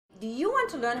Do you want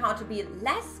to learn how to be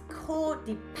less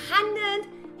codependent?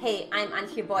 Hey, I'm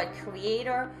Antje Boyd,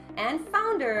 creator and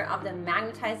founder of the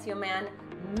Magnetize Your Man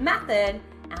method,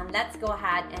 and let's go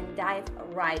ahead and dive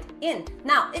right in.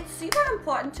 Now, it's super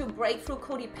important to break through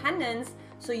codependence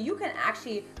so you can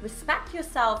actually respect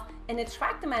yourself and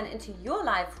attract the man into your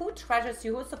life who treasures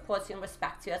you, who supports you, and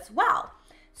respects you as well.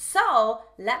 So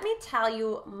let me tell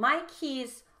you my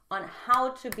keys on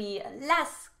how to be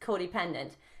less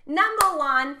codependent. Number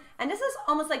one, and this is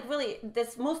almost like really the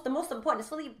most important,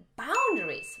 is really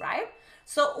boundaries, right?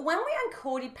 So when we are in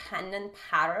codependent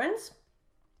patterns,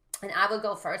 and I will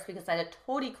go first because I had a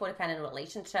totally codependent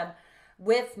relationship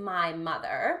with my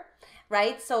mother,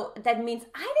 right? So that means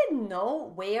I didn't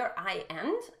know where I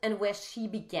end and where she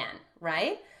began,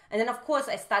 right? And then of course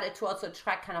I started to also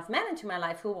attract kind of men into my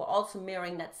life who were also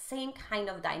mirroring that same kind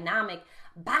of dynamic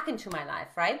back into my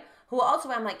life, right? Who also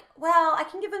I'm like, well, I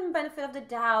can give them the benefit of the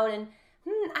doubt, and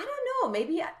I don't know,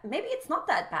 maybe it's not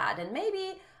that bad, and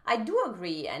maybe I do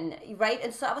agree, and right?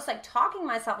 And so I was like talking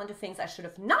myself into things I should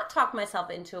have not talked myself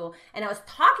into, and I was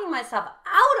talking myself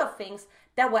out of things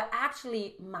that were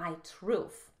actually my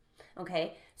truth.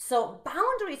 Okay, so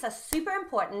boundaries are super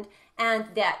important, and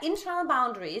there are internal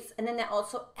boundaries, and then there are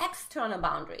also external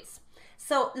boundaries.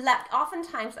 So like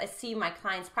oftentimes I see my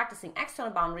clients practicing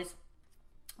external boundaries,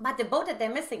 but the boat that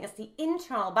they're missing is the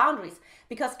internal boundaries.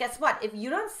 Because guess what? If you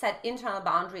don't set internal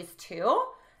boundaries too,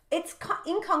 it's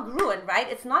incongruent, right?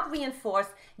 It's not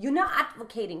reinforced. You're not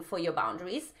advocating for your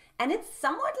boundaries. And it's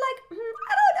somewhat like, I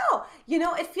don't know. You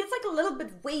know, it feels like a little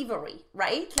bit wavery,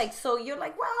 right? Like, so you're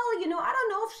like, well, you know, I don't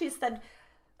know if she's that,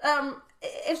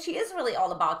 if she is really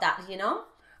all about that, you know?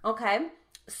 Okay.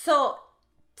 So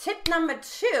tip number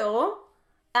 2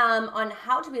 on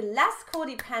how to be less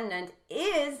codependent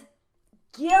is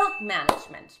guilt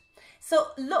management. So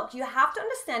look, you have to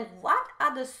understand what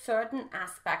are the certain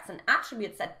aspects and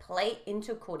attributes that play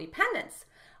into codependence.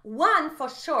 One for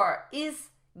sure is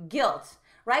guilt,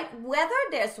 right? Whether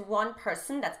there's one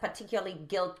person that's particularly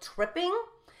guilt tripping,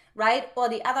 right? Or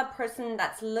the other person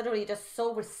that's literally just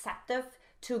so receptive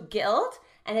to guilt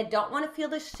and they don't want to feel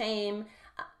the shame.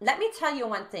 Let me tell you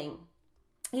one thing.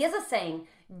 Here's a saying: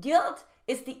 guilt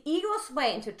is the ego's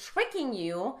way into tricking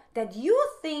you that you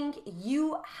think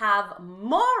you have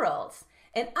morals.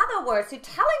 In other words, you're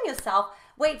telling yourself,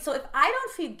 wait, so if I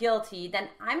don't feel guilty, then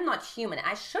I'm not human.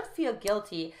 I should feel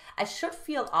guilty. I should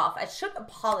feel off. I should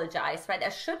apologize, right? I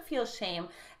should feel shame.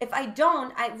 If I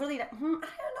don't, I really, I don't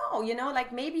know, you know,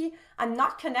 like maybe I'm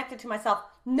not connected to myself.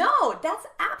 No, that's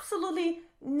absolutely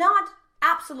not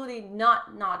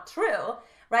true.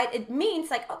 Right? It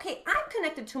means like, okay, I'm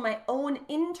connected to my own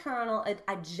internal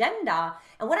agenda.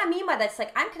 And what I mean by that is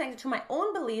like, I'm connected to my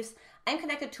own beliefs. I'm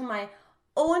connected to my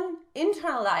own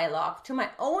internal dialogue, to my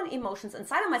own emotions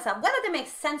inside of myself, whether they make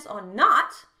sense or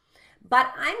not,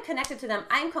 but I'm connected to them.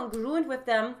 I'm congruent with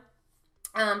them.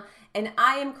 And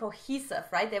I am cohesive,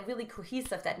 right? They're really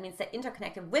cohesive. That means they're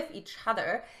interconnected with each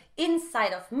other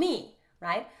inside of me,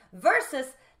 right?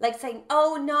 Versus like saying,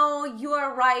 oh no, you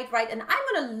are right? And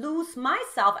I'm going to lose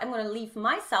myself. I'm going to leave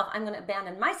myself. I'm going to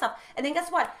abandon myself. And then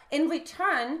guess what? In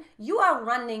return, you are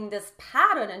running this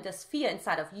pattern and this fear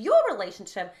inside of your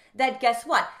relationship that guess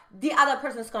what? The other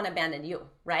person is going to abandon you,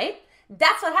 right?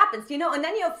 That's what happens, you know, and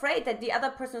then you're afraid that the other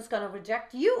person is going to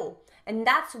reject you. And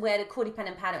that's where the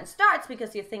codependent pattern starts,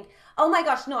 because you think, oh my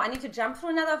gosh, no, I need to jump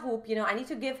through another hoop. You know, I need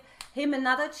to give him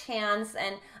another chance,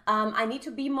 and I need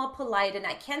to be more polite, and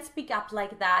I can't speak up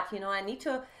like that. You know, I need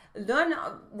to learn,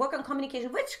 work on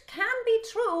communication, which can be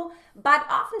true, but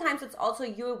oftentimes it's also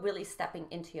you're really stepping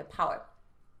into your power.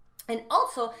 And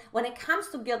also, when it comes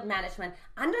to guilt management,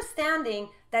 understanding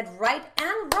that right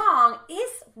and wrong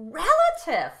is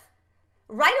relative.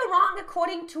 Right or wrong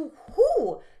according to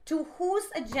who, to whose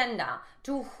agenda,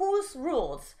 to whose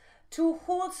rules, to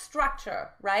whose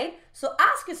structure, right? So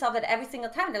ask yourself that every single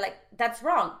time. They're like, that's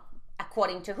wrong.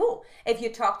 According to who? If you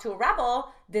talk to a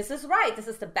rebel, this is right. This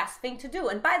is the best thing to do.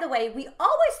 And by the way, we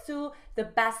always do the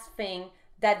best thing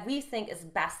that we think is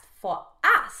best for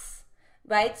us,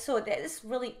 right? So there is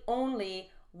really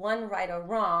only one right or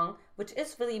wrong, which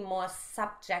is really more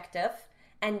subjective.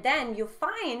 And then you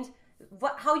find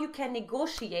how you can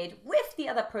negotiate with the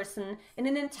other person in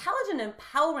an intelligent,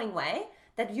 empowering way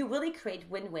that you really create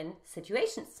win-win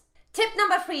situations. Tip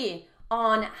number 3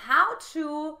 on how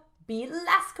to be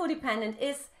less codependent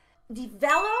is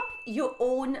develop your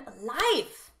own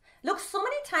life. Look, so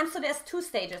many times, so there's 2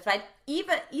 stages, right?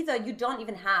 Either you don't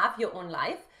even have your own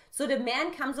life. So the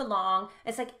man comes along,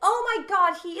 it's like, oh my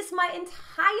God, he is my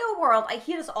entire world. I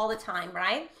hear this all the time,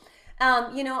 right?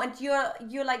 You know, and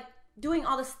you're like, doing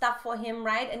all this stuff for him,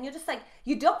 right? And you're just like,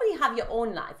 you don't really have your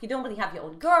own life. You don't really have your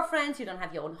own girlfriends. You don't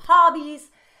have your own hobbies.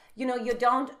 You know, you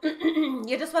don't,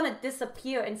 you just want to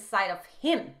disappear inside of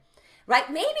him, right?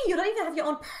 Maybe you don't even have your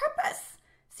own purpose.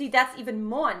 See, that's even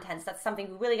more intense. That's something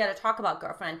we really got to talk about,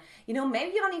 girlfriend. You know,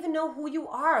 maybe you don't even know who you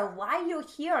are or why you're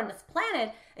here on this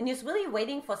planet, and you're just really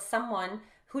waiting for someone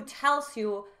who tells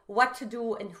you what to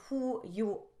do and who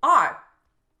you are.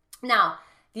 Now,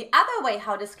 the other way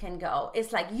how this can go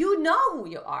is like, you know who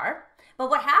you are, but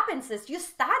what happens is you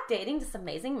start dating this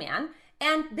amazing man,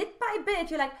 and bit by bit,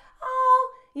 you're like,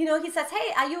 oh, you know, he says,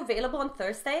 hey, are you available on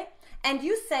Thursday? And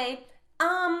you say,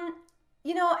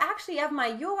 you know, actually I have my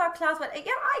yoga class, but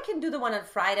yeah, I can do the one on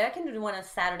Friday. I can do the one on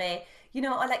Saturday. You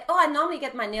know, or like, oh, I normally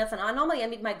get my nails done. I normally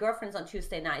meet my girlfriends on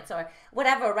Tuesday nights or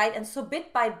whatever, right? And so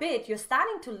bit by bit, you're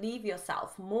starting to leave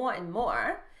yourself more and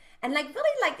more. And like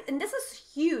really like, and this is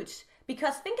huge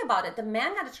because think about it. The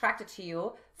man got attracted to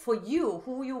you for you,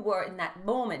 who you were in that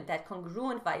moment, that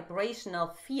congruent vibrational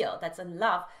field that's in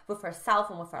love with herself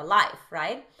and with her life,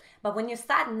 right? But when you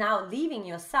start now leaving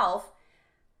yourself,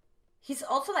 he's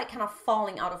also like kind of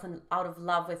falling out of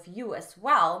love with you as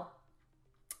well.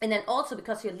 And then also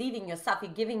because you're leaving yourself,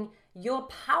 you're giving your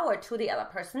power to the other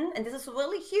person. And this is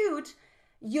really huge.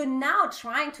 You're now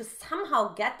trying to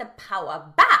somehow get the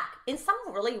power back in some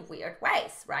really weird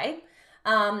ways, right?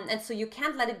 And so you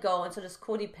can't let it go. And so this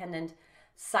codependent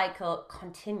cycle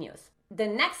continues. The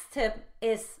next tip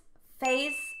is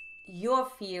face your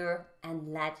fear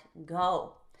and let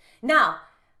go. Now,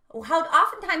 how it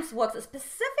oftentimes works is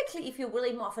specifically if you're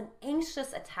really more of an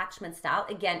anxious attachment style.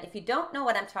 Again, if you don't know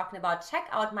what I'm talking about, check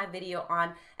out my video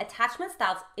on attachment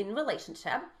styles in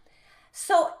relationship.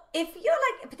 So if you're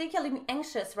like particularly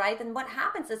anxious, right, then what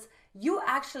happens is you're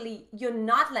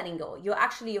not letting go. You're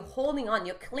actually holding on,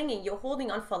 you're clinging, you're holding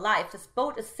on for life. This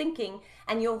boat is sinking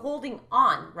and you're holding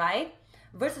on, right?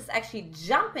 Versus actually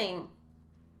jumping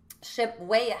ship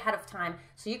way ahead of time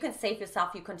so you can save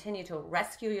yourself, you continue to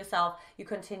rescue yourself, you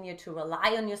continue to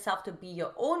rely on yourself to be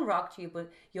your own rock, to be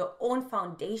your own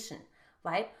foundation,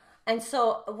 right? And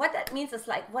so what that means is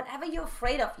like whatever you're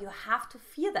afraid of, you have to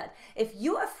fear that. If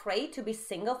you're afraid to be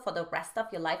single for the rest of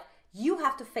your life, you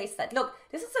have to face that. Look,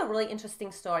 this is a really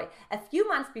interesting story. A few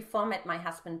months before I met my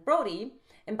husband, Brody,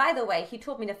 and by the way, he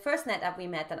told me the first night that we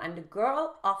met that I'm the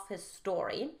girl of his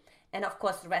story. And of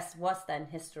course, the rest was then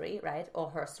history, right? Or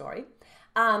her story.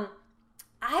 I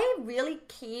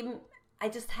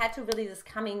just had to really this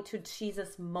coming to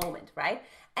Jesus moment, right?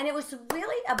 And it was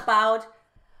really about,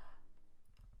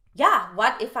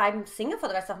 what if I'm single for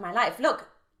the rest of my life? Look,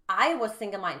 I was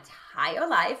single my entire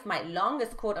life. My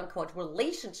longest quote unquote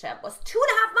relationship was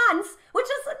 2.5 months, which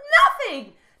is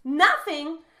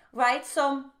nothing, right?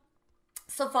 So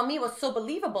for me, it was so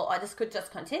believable, or this could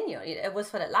just continue. It was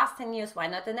for the last 10 years. Why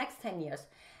not the next 10 years?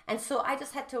 And so I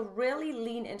just had to really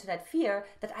lean into that fear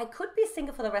that I could be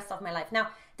single for the rest of my life. Now,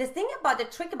 the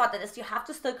trick about that is you have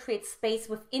to still create space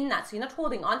within that. So you're not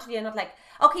holding on to it. You're not like,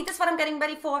 okay, this is what I'm getting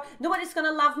ready for. Nobody's going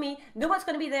to love me. Nobody's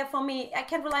going to be there for me. I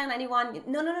can't rely on anyone.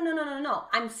 No.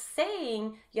 I'm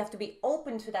saying you have to be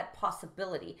open to that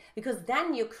possibility because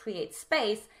then you create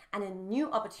space and a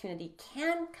new opportunity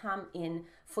can come in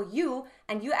for you.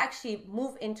 And you actually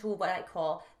move into what I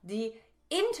call the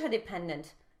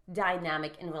interdependent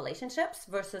dynamic in relationships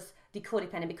versus the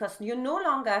codependent, because you no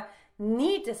longer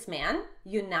need this man,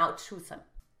 you now choose him.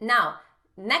 Now,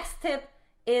 next tip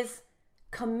is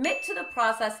commit to the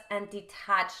process and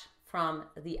detach from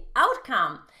the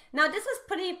outcome. Now, this is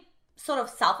pretty sort of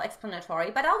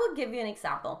self-explanatory, but I will give you an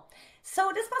example.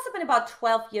 So this must have been about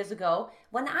 12 years ago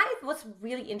when I was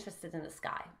really interested in this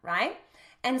guy, right?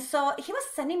 And so he was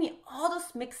sending me all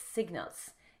those mixed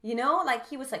signals. You know, like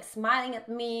he was like smiling at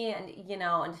me and, you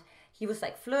know, and he was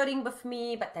like flirting with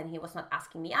me, but then he was not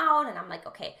asking me out. And I'm like,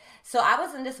 okay. So I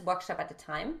was in this workshop at the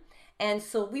time. And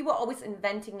so we were always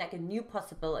inventing like a new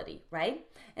possibility, right?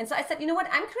 And so I said, you know what?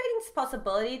 I'm creating this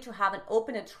possibility to have an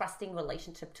open and trusting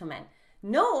relationship to men.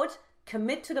 Note,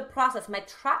 commit to the process.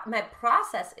 My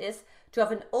process is to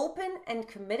have an open and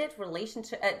committed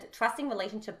relationship, trusting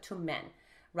relationship to men,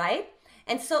 right?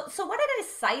 And so what I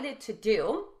decided to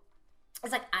do,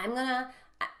 it's like I'm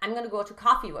gonna go to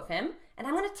coffee with him and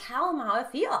I'm gonna tell him how I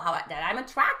feel, that I'm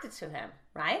attracted to him,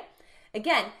 right?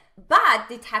 Again, but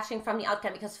detaching from the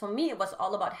outcome, because for me it was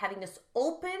all about having this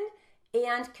open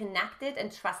and connected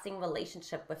and trusting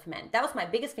relationship with men. That was my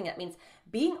biggest thing. That means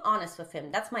being honest with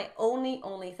him. That's my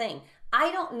only thing.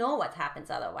 I don't know what happens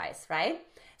otherwise, right?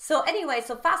 So anyway,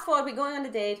 so fast forward, we're going on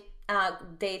a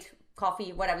date,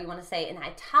 coffee, whatever you want to say, and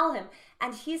I tell him,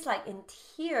 and he's like in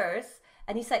tears.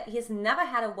 And he said he has never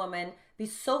had a woman be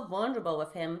so vulnerable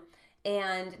with him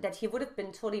and that he would have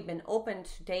been totally been open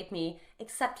to date me,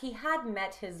 except he had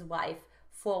met his wife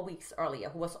 4 weeks earlier,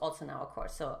 who was also now a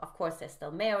course. So of course they're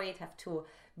still married, have 2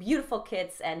 beautiful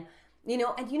kids, and you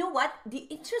know what? The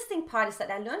interesting part is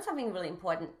that I learned something really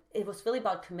important. It was really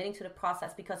about committing to the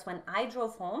process, because when I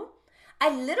drove home, I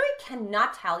literally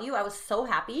cannot tell you, I was so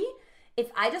happy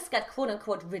if I just got quote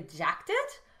unquote rejected,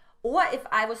 or if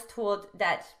I was told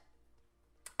that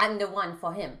I'm the one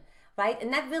for him, right?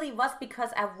 And that really was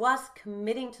because I was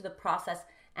committing to the process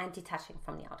and detaching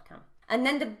from the outcome. And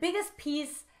then the biggest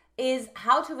piece is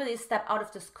how to really step out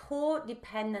of this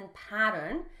codependent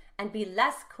pattern and be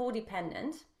less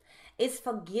codependent is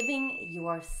forgiving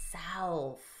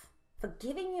yourself.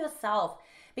 Forgiving yourself.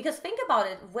 Because think about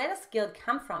it, where does guilt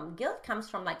come from? Guilt comes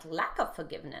from like lack of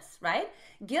forgiveness, right?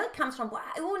 Guilt comes from,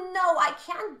 oh no, I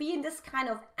can't be in this kind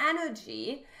of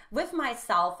energy with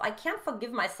myself. I can't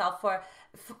forgive myself for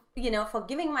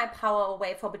giving my power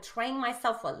away, for betraying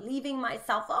myself, for leaving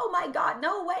myself. Oh my God,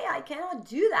 no way, I cannot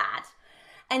do that.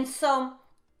 And so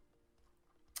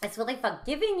it's really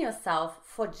forgiving yourself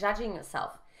for judging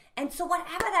yourself. And so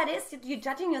whatever that is that you're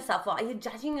judging yourself for, are you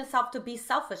judging yourself to be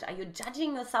selfish? Are you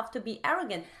judging yourself to be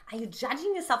arrogant? Are you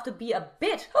judging yourself to be a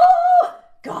bitch? Oh,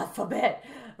 God forbid,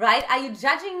 right? Are you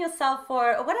judging yourself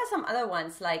for, what are some other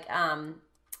ones? Like, I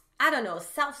don't know,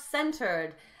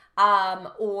 self-centered,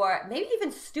 or maybe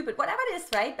even stupid, whatever it is,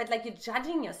 right? But like you're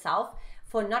judging yourself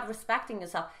for not respecting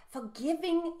yourself.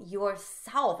 Forgiving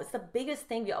yourself. It's the biggest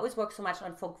thing. We always work so much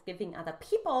on forgiving other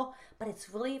people, but it's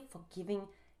really forgiving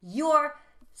yourself.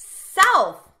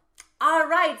 All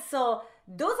right, so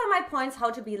those are my points, how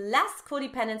to be less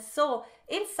codependent. So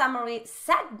in summary,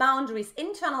 set boundaries,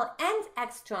 internal and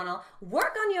external,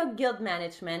 work on your guilt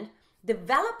management,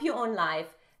 develop your own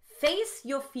life, face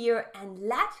your fear and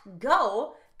let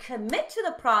go, commit to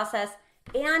the process,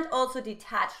 and also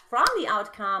detach from the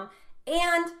outcome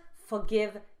and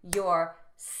forgive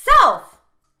yourself.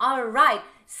 All right,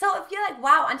 so if you're like,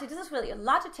 wow, Antje, this is really a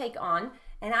lot to take on,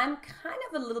 and I'm kind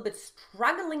of a little bit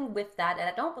struggling with that, and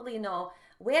I don't really know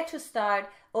where to start,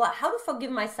 or how to forgive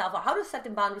myself, or how to set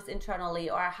the boundaries internally,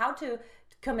 or how to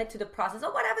commit to the process,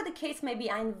 or whatever the case may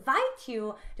be, I invite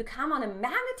you to come on a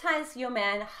Magnetize Your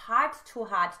Man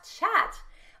heart-to-heart chat,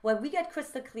 where we get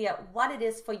crystal clear what it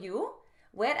is for you,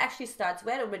 where it actually starts,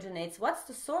 where it originates, what's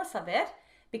the source of it,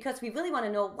 because we really want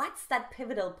to know what's that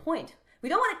pivotal point. We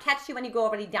don't want to catch you when you go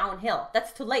already downhill.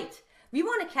 That's too late. We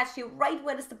want to catch you right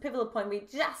where is the pivotal point. We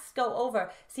just go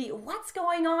over, see what's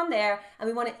going on there, and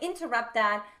we want to interrupt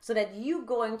that so that you're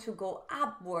going to go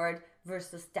upward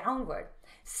versus downward.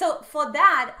 So for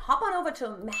that, hop on over to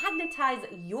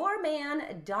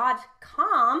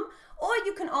magnetizeyourman.com, or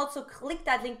you can also click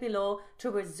that link below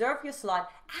to reserve your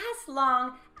slot as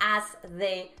long as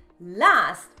they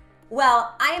last.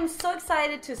 Well, I am so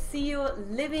excited to see you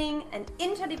living an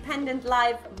interdependent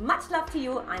life. Much love to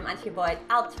you. I'm Antje Boyd.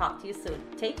 I'll talk to you soon.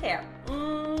 Take care.